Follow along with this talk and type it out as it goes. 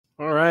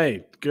All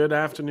right. Good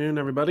afternoon,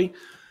 everybody.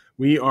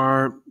 We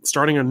are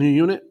starting a new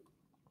unit.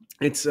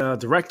 It's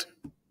direct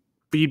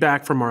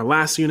feedback from our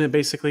last unit,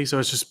 basically. So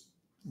it's just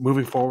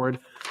moving forward.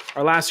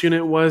 Our last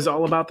unit was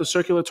all about the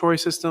circulatory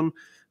system.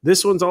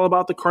 This one's all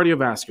about the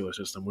cardiovascular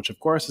system, which,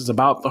 of course, is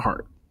about the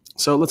heart.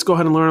 So let's go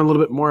ahead and learn a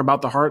little bit more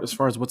about the heart as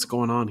far as what's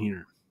going on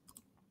here.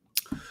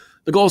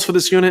 The goals for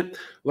this unit: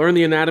 learn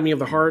the anatomy of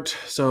the heart.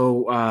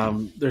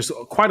 So there's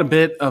quite a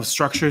bit of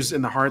structures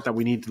in the heart that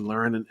we need to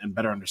learn and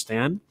better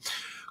understand.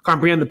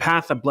 Comprehend the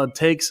path that blood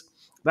takes.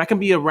 That can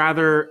be a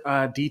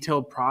rather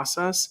detailed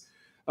process.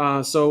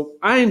 So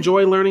I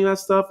enjoy learning that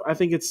stuff. I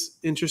think it's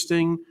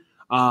interesting.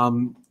 I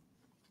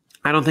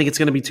don't think it's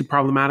going to be too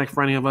problematic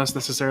for any of us,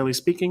 necessarily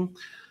speaking.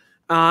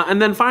 And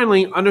then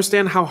finally,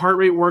 understand how heart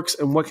rate works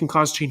and what can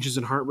cause changes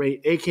in heart rate,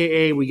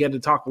 aka we get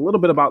to talk a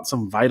little bit about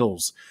some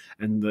vitals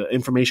and the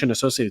information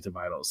associated to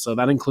vitals. So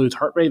that includes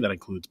heart rate, that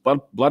includes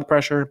blood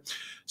pressure.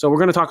 So we're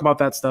going to talk about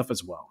that stuff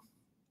as well.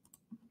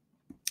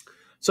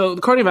 So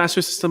the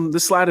cardiovascular system,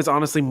 this slide is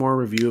honestly more a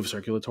review of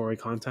circulatory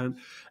content.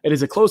 It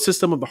is a closed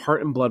system of the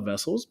heart and blood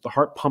vessels. The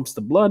heart pumps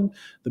the blood.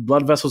 The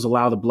blood vessels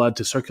allow the blood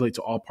to circulate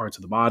to all parts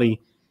of the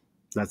body.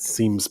 That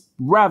seems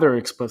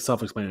rather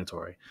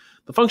self-explanatory.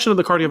 The function of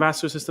the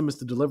cardiovascular system is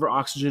to deliver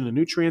oxygen and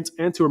nutrients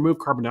and to remove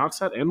carbon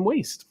dioxide and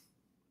waste.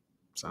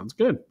 Sounds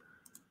good.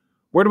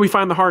 Where do we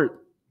find the heart?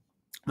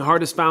 The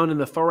heart is found in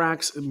the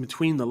thorax, in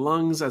between the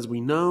lungs, as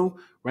we know,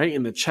 right,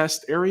 in the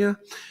chest area.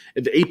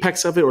 The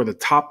apex of it, or the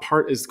top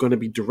part, is going to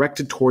be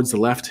directed towards the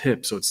left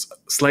hip. So it's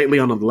slightly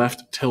on the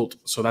left tilt.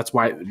 So that's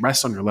why it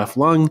rests on your left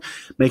lung,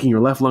 making your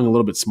left lung a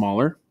little bit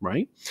smaller,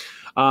 right?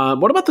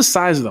 What about the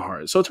size of the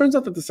heart? So it turns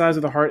out that the size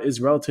of the heart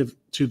is relative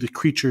to the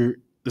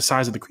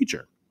size of the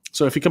creature.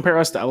 So if you compare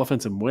us to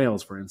elephants and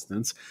whales, for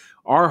instance,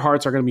 our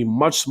hearts are going to be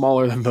much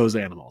smaller than those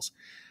animals.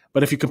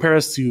 But if you compare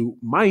us to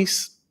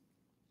mice,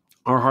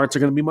 our hearts are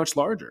going to be much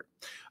larger.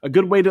 A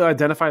good way to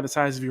identify the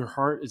size of your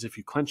heart is if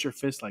you clench your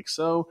fist like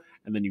so,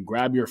 and then you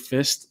grab your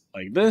fist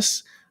like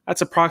this.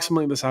 That's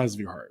approximately the size of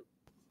your heart,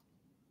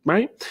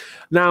 right?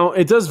 Now,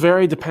 it does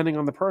vary depending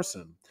on the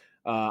person.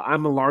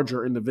 I'm a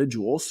larger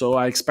individual, so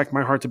I expect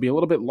my heart to be a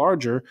little bit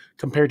larger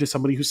compared to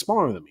somebody who's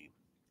smaller than me.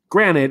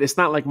 Granted, it's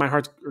not like my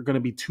hearts are going to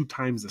be 2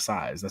 times the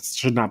size. That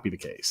should not be the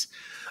case.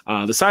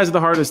 The size of the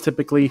heart is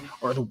typically,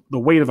 or the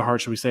weight of the heart,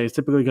 should we say, is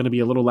typically going to be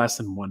a little less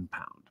than 1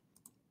 pound.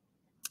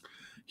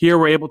 Here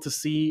we're able to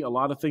see a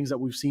lot of things that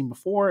we've seen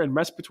before in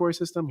respiratory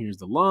system. Here's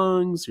the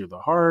lungs, here's the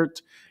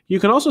heart. You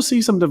can also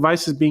see some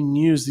devices being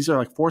used. These are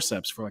like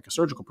forceps for like a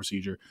surgical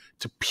procedure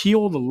to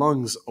peel the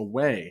lungs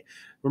away.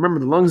 Remember,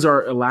 the lungs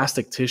are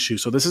elastic tissue,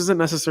 so this isn't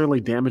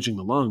necessarily damaging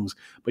the lungs,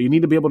 but you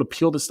need to be able to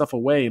peel this stuff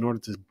away in order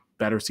to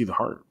better see the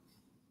heart.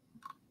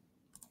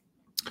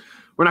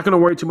 We're not going to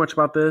worry too much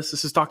about this.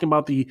 This is talking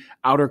about the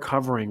outer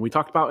covering. We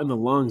talked about in the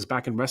lungs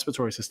back in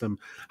respiratory system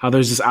how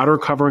there's this outer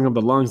covering of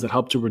the lungs that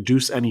help to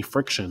reduce any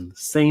friction.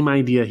 Same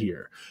idea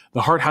here.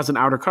 The heart has an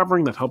outer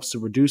covering that helps to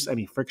reduce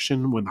any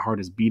friction when the heart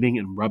is beating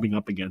and rubbing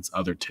up against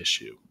other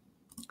tissue.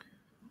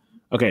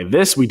 Okay,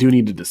 this we do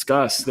need to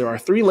discuss. There are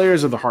 3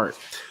 layers of the heart.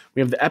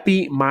 We have the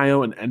epi,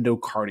 myo, and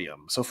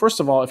endocardium. So first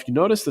of all, if you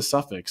notice the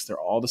suffix, they're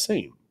all the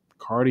same.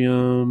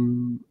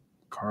 Cardium,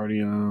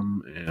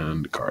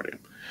 and cardium.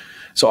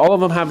 So all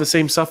of them have the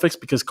same suffix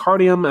because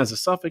cardium as a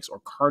suffix, or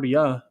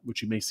cardia,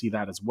 which you may see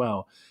that as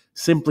well,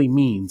 simply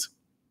means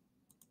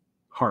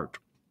heart.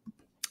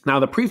 Now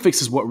the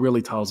prefix is what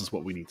really tells us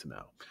what we need to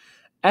know.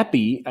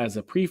 Epi as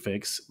a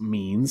prefix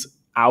means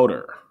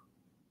outer.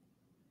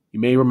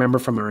 You may remember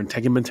from our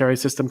integumentary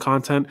system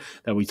content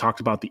that we talked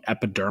about the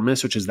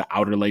epidermis, which is the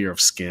outer layer of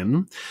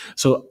skin.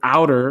 So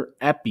outer,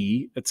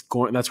 epi,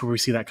 that's where we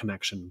see that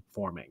connection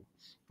forming.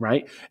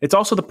 Right? It's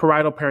also the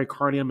parietal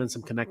pericardium and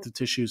some connective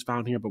tissues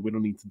found here, but we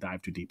don't need to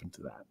dive too deep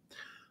into that.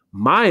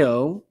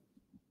 Myo,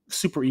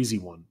 super easy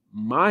one.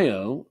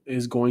 Myo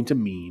is going to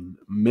mean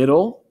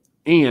middle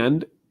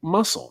and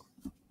muscle.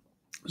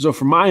 So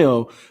for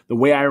myo, the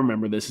way I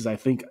remember this is I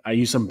think I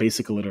use some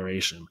basic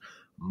alliteration.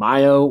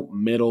 Myo,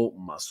 middle,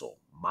 muscle.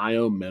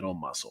 Myo, middle,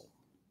 muscle.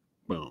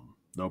 Boom.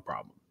 No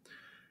problem.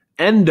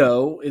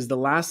 Endo is the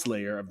last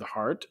layer of the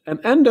heart, and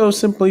endo,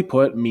 simply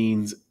put,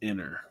 means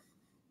inner.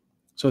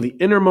 So the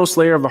innermost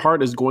layer of the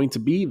heart is going to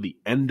be the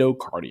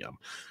endocardium.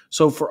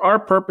 So for our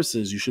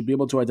purposes, you should be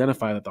able to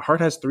identify that the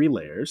heart has 3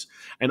 layers.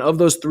 And of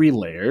those 3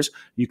 layers,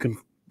 you can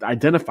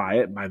identify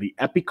it by the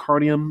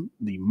epicardium,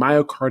 the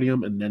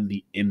myocardium, and then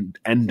the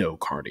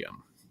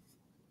endocardium.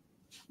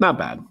 Not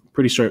bad.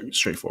 Pretty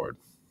straightforward.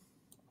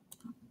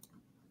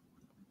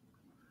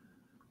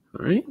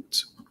 All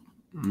right.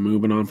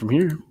 Moving on from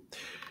here.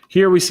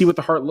 Here we see what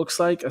the heart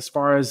looks like as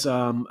far as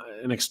an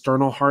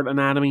external heart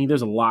anatomy.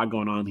 There's a lot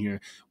going on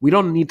here. We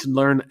don't need to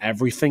learn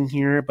everything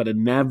here, but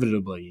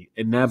inevitably,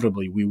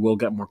 we will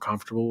get more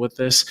comfortable with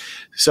this.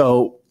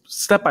 So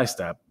step by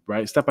step,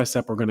 right? Step by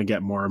step, we're going to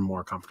get more and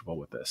more comfortable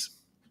with this.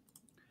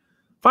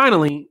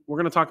 Finally, we're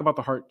going to talk about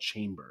the heart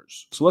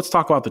chambers. So let's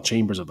talk about the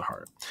chambers of the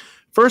heart.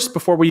 First,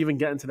 before we even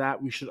get into that,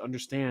 we should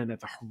understand that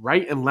the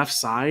right and left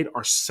side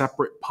are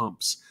separate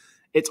pumps.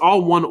 It's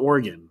all one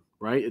organ.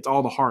 right? It's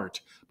all the heart.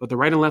 But the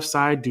right and left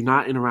side do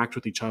not interact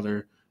with each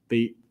other.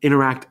 They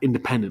interact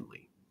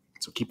independently.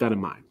 So keep that in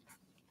mind.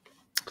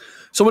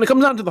 So when it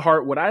comes down to the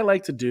heart, what I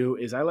like to do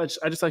is I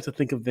just like to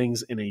think of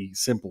things in a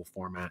simple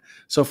format.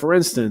 So for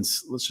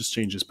instance, let's just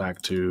change this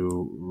back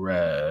to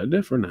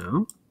red for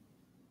now.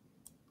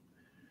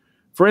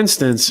 For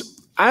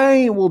instance,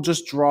 I will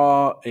just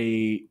draw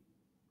a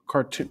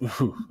cartoon.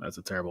 Ooh, that's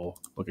a terrible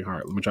looking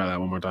heart. Let me try that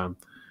one more time.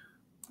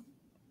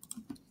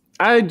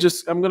 I'm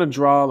going to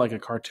draw like a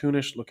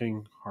cartoonish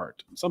looking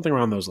heart, something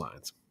around those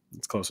lines.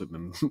 It's closer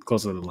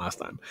than last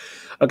time.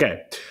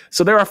 Okay,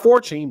 so there are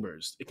 4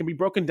 chambers. It can be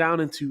broken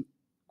down into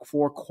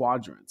 4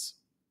 quadrants.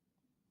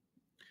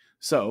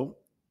 So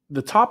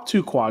the top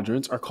 2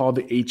 quadrants are called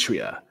the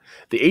atria.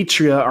 The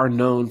atria are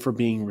known for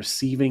being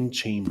receiving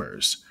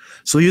chambers.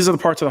 So these are the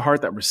parts of the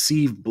heart that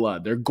receive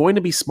blood. They're going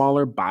to be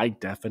smaller by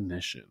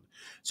definition.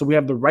 So we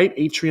have the right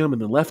atrium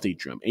and the left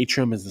atrium.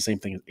 Atrium is the same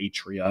thing as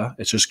atria.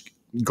 It's just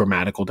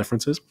grammatical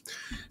differences.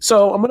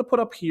 So I'm going to put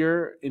up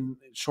here in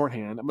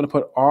shorthand, I'm going to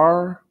put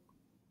RA.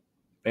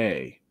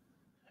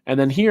 And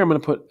then here I'm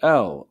going to put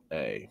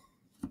LA.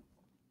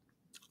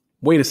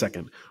 Wait a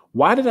second.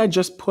 Why did I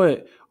just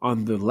put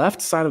on the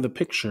left side of the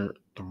picture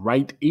the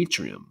right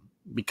atrium?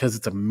 Because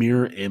it's a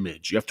mirror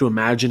image. You have to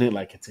imagine it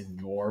like it's in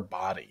your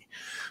body.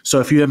 So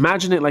if you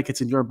imagine it like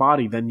it's in your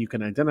body, then you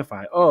can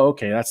identify, oh,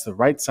 okay, that's the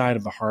right side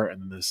of the heart,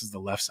 and this is the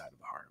left side of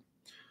the heart.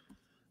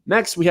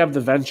 Next, we have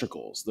the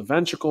ventricles. The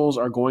ventricles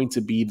are going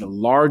to be the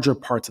larger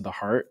parts of the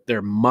heart.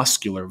 They're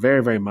muscular,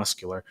 very, very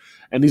muscular.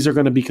 And these are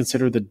going to be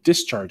considered the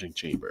discharging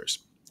chambers.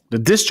 The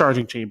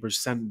discharging chambers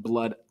send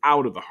blood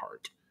out of the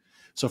heart.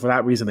 So for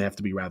that reason, they have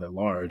to be rather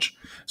large.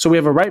 So we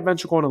have a right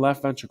ventricle and a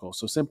left ventricle.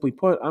 So simply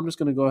put, I'm just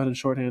going to go ahead and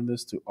shorthand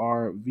this to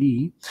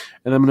RV.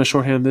 And I'm going to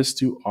shorthand this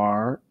to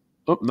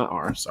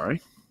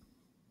sorry.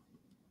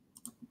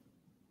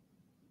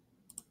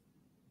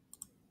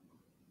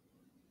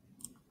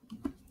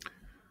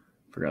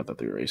 Forgot that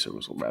the eraser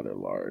was rather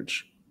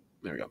large.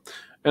 There we go.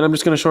 And I'm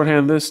just going to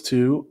shorthand this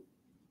to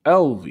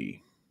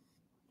LV.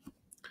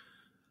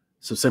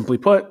 So simply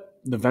put,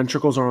 the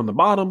ventricles are on the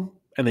bottom,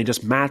 and they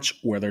just match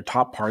where their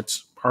top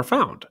parts are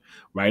found.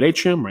 Right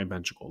atrium, right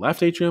ventricle.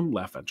 Left atrium,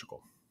 left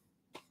ventricle.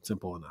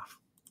 Simple enough.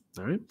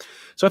 All right.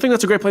 So I think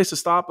that's a great place to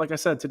stop. Like I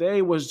said,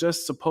 today was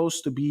just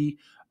supposed to be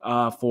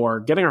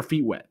for getting our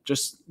feet wet,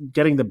 just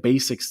getting the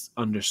basics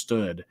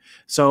understood.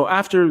 So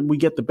after we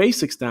get the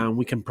basics down,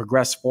 we can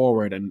progress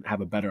forward and have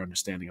a better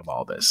understanding of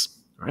all this.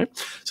 All right.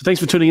 So thanks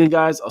for tuning in,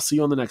 guys. I'll see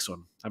you on the next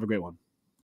one. Have a great one.